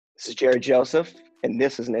This is Jarod Joseph, and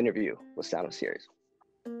this is an interview with Sound of Series.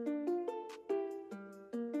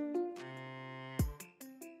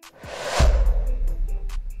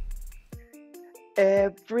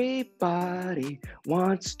 Everybody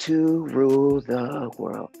wants to rule the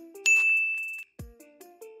world.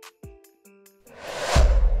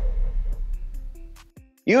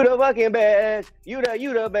 You the fucking best. You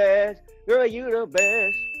the best. Girl, you the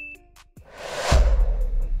best.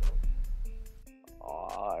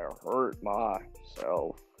 I hurt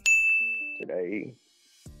myself today.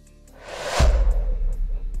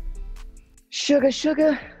 Sugar,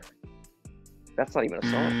 sugar. That's not even a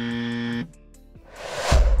song.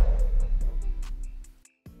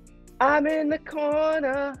 I'm in the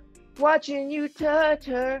corner watching you touch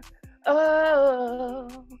her. Oh.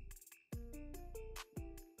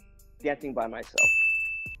 Dancing by myself.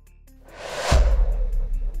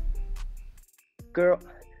 Girl,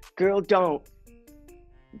 don't.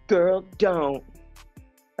 Girl, don't.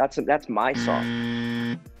 That's my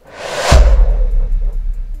song.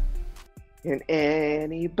 Can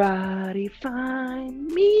anybody find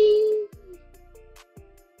me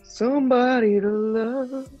somebody to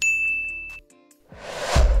love?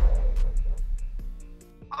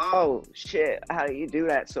 Oh shit, how do you do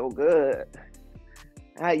that so good?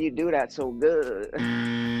 How you do that so good?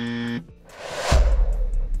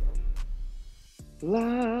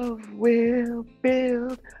 Love will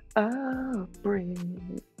build a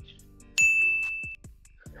bridge.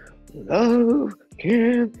 Love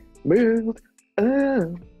can build a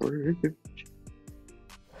bridge.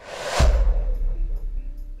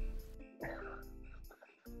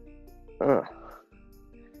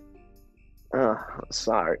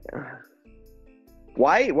 Sorry.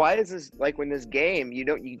 Why is this like when this game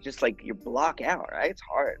you just like you block out, right? It's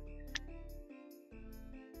hard.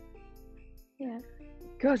 Yeah.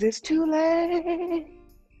 'Cause it's too late.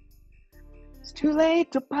 It's too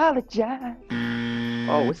late to apologize.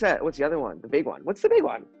 Oh, what's that? What's the other one? The big one. What's the big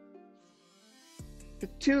one?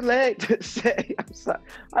 It's too late to say I'm sorry.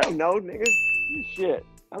 I don't know, nigga. Shit.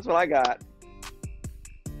 That's what I got.